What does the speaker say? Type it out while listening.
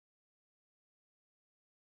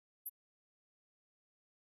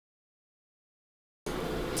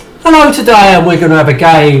Hello, today and we're going to have a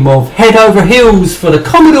game of Head Over Heels for the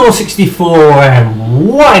Commodore 64, and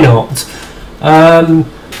why not?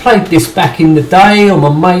 Played this back in the day on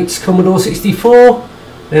my mate's Commodore 64,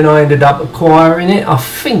 then I ended up acquiring it. I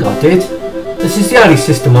think I did. This is the only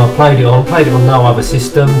system I played it on. Played it on no other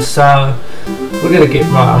system, so we're going to get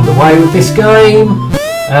right underway with this game.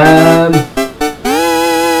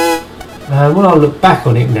 When I look back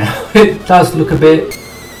on it now, it does look a bit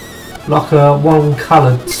like a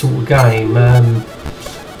one-coloured sort of game.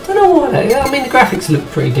 Don't know why. I mean, the graphics look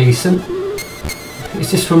pretty decent. It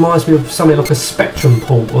just reminds me of something like a Spectrum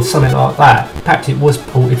port or something like that. Perhaps it was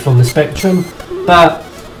ported from the Spectrum, but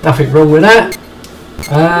nothing wrong with that.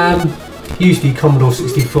 Usually Commodore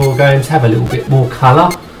 64 games have a little bit more colour,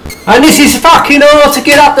 and this is fucking hard to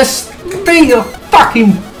get up the speed of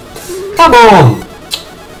fucking. Come on!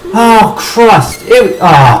 Oh Christ!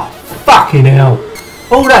 Fucking hell!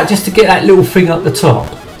 All that just to get that little thing up the top.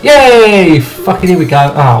 Yay! Fucking here we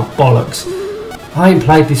go. Oh, bollocks. I ain't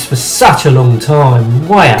played this for such a long time.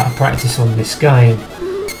 Way out of practice on this game.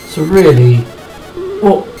 So really...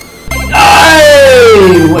 What?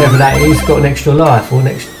 Hey! Whatever that is, got an extra life. Or an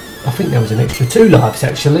extra... I think there was an extra 2 lives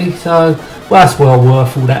actually. So, well, that's well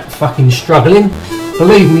worth all that fucking struggling.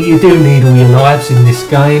 Believe me, you do need all your lives in this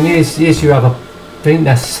game. Here's your other thing.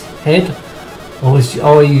 That's head.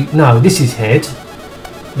 No, this is head.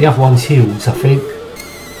 The other one's heels, I think.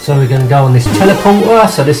 So we're going to go on this teleporter.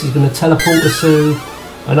 So this is going to teleport us to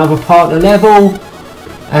another part of the level,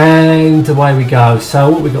 and away we go. So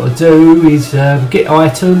what we've got to do is get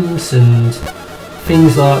items and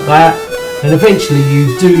things like that, and eventually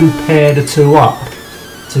you do pair the two up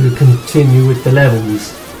to continue with the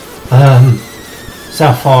levels.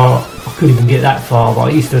 So far I couldn't even get that far, but I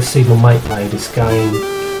used to have seen my mate play this game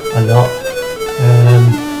a lot.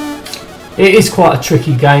 It is quite a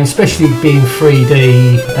tricky game, especially being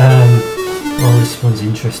 3D. Well, this one's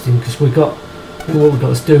interesting because what we've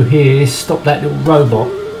got to do here is stop that little robot.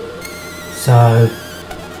 So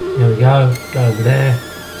there we go over there.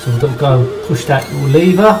 So we've got to go push that little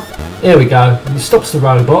lever. There we go, and it stops the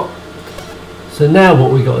robot. So now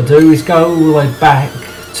what we've got to do is go all the way back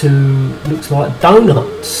to, looks like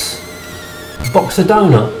donuts, a box of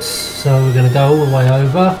donuts. So we're going to go all the way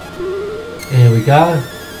over. There we go.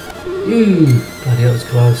 Ooh, bloody hell, it's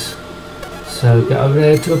close. So get over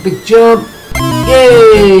there to a big jump.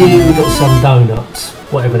 Yay! We got some donuts,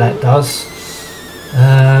 whatever that does.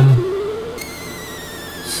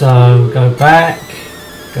 So go back,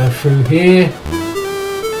 go through here.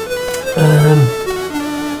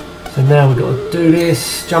 So now we've got to do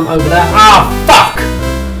this. Jump over that. Ah, fuck!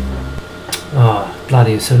 Oh,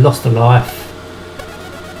 bloody! So lost a life.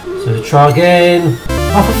 So try again.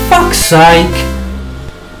 Oh, for fuck's sake!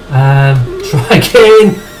 Try again.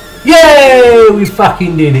 Yay! We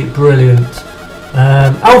fucking did it. Brilliant.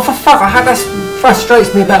 Oh, for fuck! That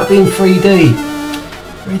frustrates me about being 3D.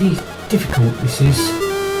 Really difficult this is.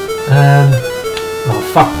 Oh,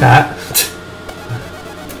 fuck that.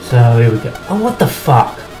 So here we go. Oh, what the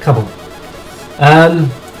fuck? Come on.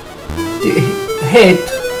 Head.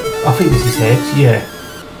 I think this is head. Yeah.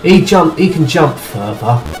 He can jump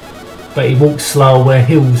further, but he walks slower. Where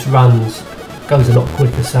heels goes a lot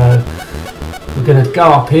quicker. So we're going to go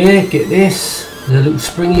up here, get this. There's a little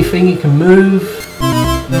springy thing you can move.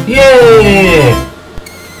 Yeah!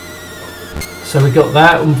 So we got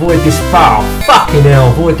that. Avoid this bar. Fucking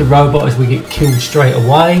hell. Avoid the robot as we get killed straight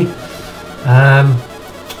away.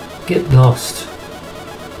 Get lost.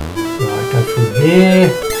 Right, go through here.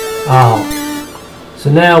 Oh. So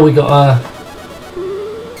now we got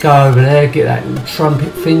to go over there, get that little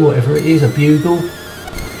trumpet thing, whatever it is, a bugle.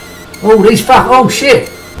 Oh, these fuck! Oh shit!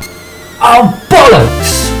 Oh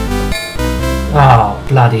bollocks! Oh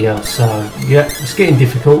bloody hell! So yeah, it's getting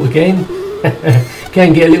difficult again.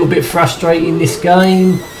 Can get a little bit frustrating this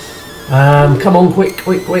game. Come on, quick!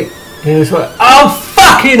 Here's what. Oh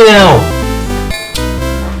fucking hell!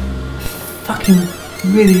 Fucking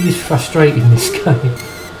really is frustrating this game.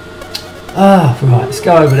 Ah, right. Let's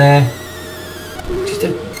go over there. Just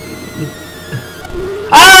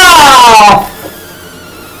ah!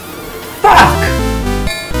 Fuck!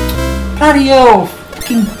 Bloody hell!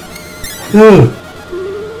 Fucking...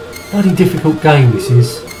 Bloody difficult game this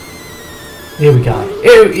is. Here we go.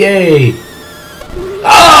 Yay!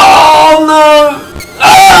 Oh no!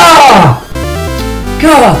 Ah!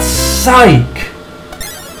 God's sake!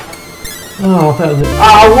 Oh, that was...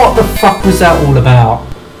 Oh, what the fuck was that all about?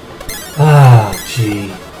 Ah,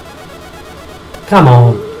 gee. Come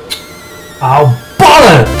on. Oh,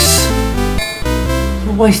 bollocks! I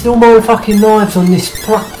wasted all my fucking lives on this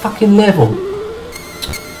fucking level.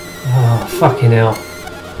 Oh, fucking hell.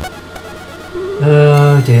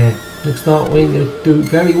 Oh dear. Looks like we're going to do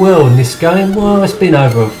very well in this game. Well, it's been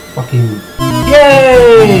over a fucking...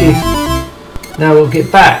 Yay! Now we'll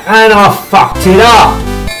get back. And I fucked it up!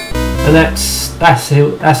 And that's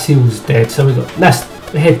Hills dead. So we got... That's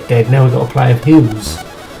Head dead. Now we've got to play with Hills.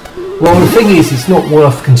 Well, the thing is, it's not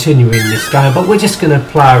worth continuing this game. But we're just going to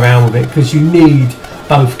play around with it. Because you need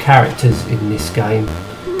both characters in this game.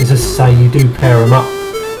 As I say, you do pair them up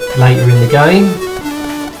later in the game.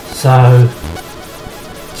 So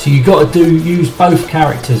you got to use both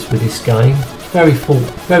characters with this game. It's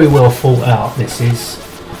very well thought out. This is.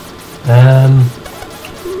 I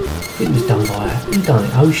think it was done by who done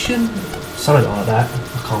it? Ocean, something like that.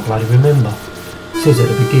 I can't bloody remember. It says at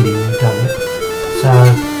the beginning who done it.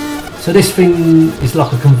 So this thing is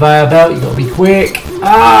like a conveyor belt. You got to be quick.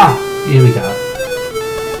 Ah, here we go.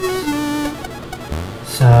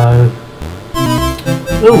 So,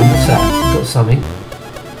 oh, what's that? Got something.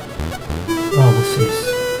 Oh, what's this?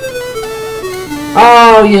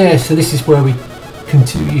 Oh yeah, so this is where we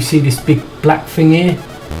continue. You see this big black thing here?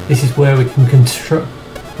 This is where we can control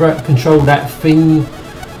that thing.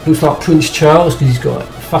 Looks like Prince Charles because he's got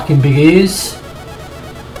fucking big ears.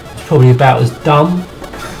 It's probably about as dumb.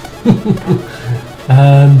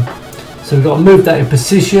 So we've got to move that in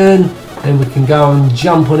position. Then we can go and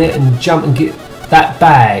jump on it and jump and get that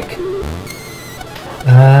bag.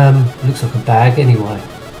 Looks like a bag anyway.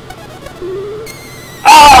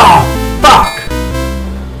 Ah, fuck!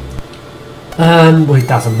 Well, it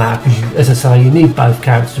doesn't matter because, as I say, you need both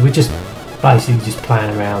characters. We're just basically just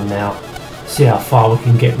playing around now. See how far we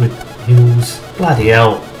can get with Hills. Bloody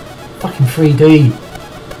hell! Fucking 3D.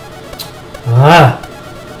 Ah,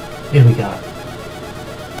 here we go.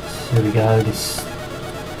 So here we go. Just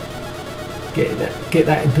get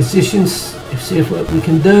that in position. See what we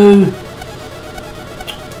can do.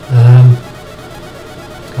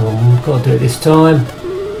 Come on, we've got to do it this time.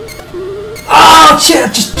 Oh shit! I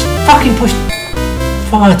just fucking pushed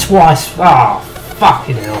fire twice. Oh,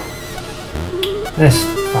 fucking hell. Let's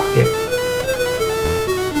fuck it.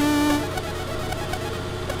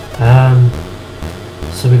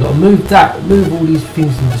 So we've got to move all these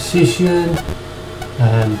things in position.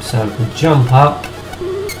 So we can jump up.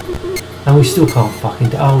 And we still can't fucking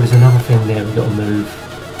do. Oh, there's another thing there we've got to move.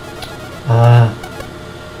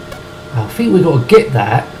 I think we've got to get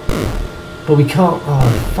that. But we can't. Oh,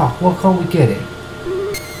 fuck. Why can't we get it?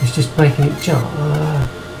 It's just making it jump.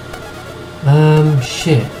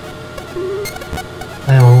 Shit.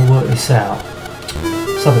 Hang on, we'll work this out.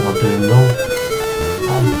 Something I'm doing wrong.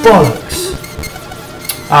 Oh, bollocks.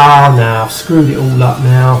 Oh, no. I've screwed it all up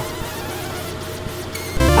now.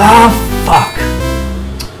 Oh, fuck.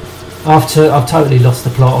 I've totally lost the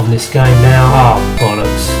plot on this game now. Oh,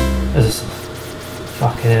 bollocks.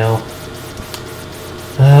 Fucking hell.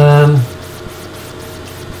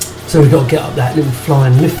 So we've got to get up that little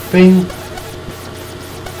flying lift thing.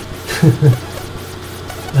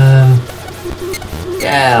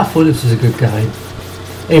 Yeah, I thought this was a good game.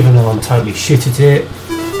 Even though I'm totally shit at it.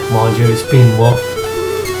 Mind you, it's been, what,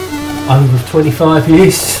 over 25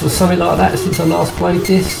 years or something like that since I last played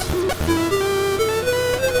this.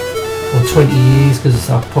 Or 20 years, because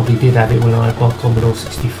I probably did have it when I had my Commodore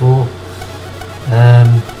 64.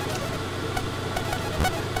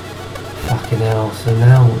 Fucking hell, so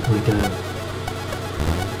now what do we do?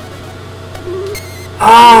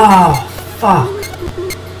 Ah, fuck!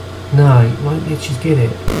 No, it won't let you get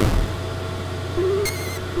it.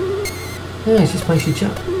 Yeah, it just makes you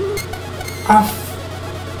jump. Ah,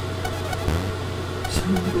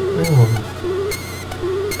 hang on.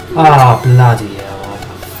 Ah, bloody hell, I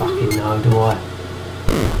don't fucking know, do I?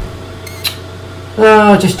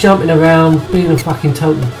 Oh, just jumping around, being a fucking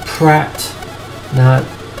total prat. No.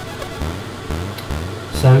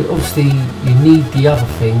 So obviously you need the other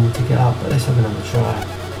thing to get up, but let's have another try.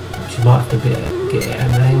 Perhaps you might have to get it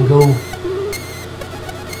at an angle.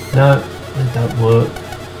 No, that don't work.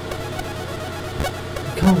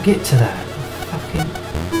 You can't get to that. Fucking.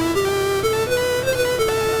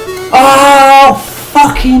 Oh,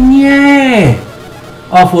 fucking yeah!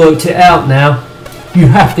 I've worked it out now. You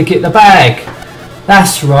have to get the bag.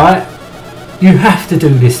 That's right. You have to do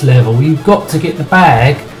this level. You've got to get the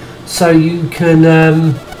bag so you can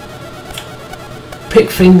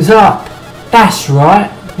pick things up. That's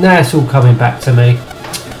right. Now it's all coming back to me.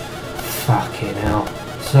 Fucking hell.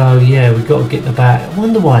 So yeah, we've got to get the bag. I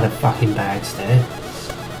wonder why the fucking bag's there.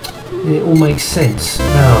 It all makes sense.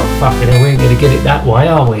 Oh, fucking hell, we ain't going to get it that way,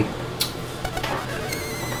 are we?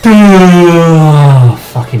 Oh,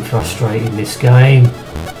 fucking frustrating, this game.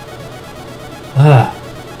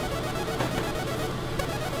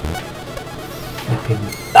 Flipping.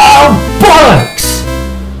 Oh, bollocks!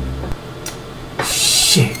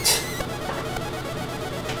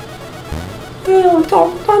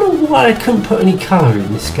 why they couldn't put any colour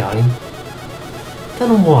in this game. Don't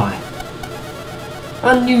know why.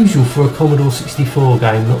 Unusual for a Commodore 64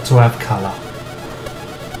 game not to have colour.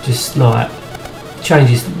 Just like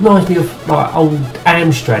changes. Reminds me of like old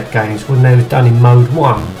Amstrad games when they were done in mode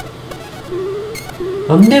 1.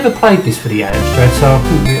 I've never played this for the Amstrad, so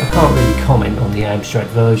I can't really comment on the Amstrad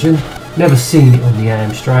version. Never seen it on the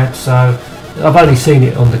Amstrad, so I've only seen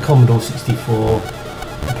it on the Commodore 64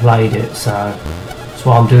 and played it, so that's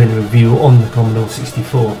why I'm doing a review on the Commodore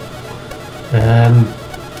 64.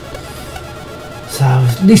 So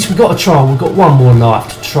at least we've got to try. We've got one more life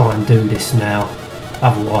to try and do this now.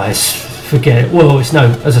 Otherwise, forget it. Well, it's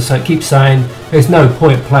no, as I say, keep saying, there's no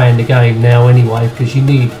point playing the game now anyway, because you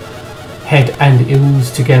need head and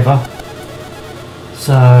heels together.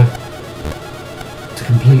 So to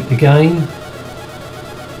complete the game.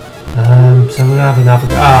 So we'll have another.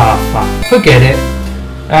 Fuck. Forget it.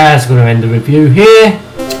 That's going to end the review here.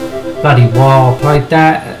 Bloody while I played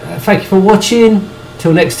that. Thank you for watching.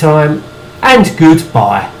 Till next time, and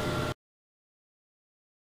goodbye.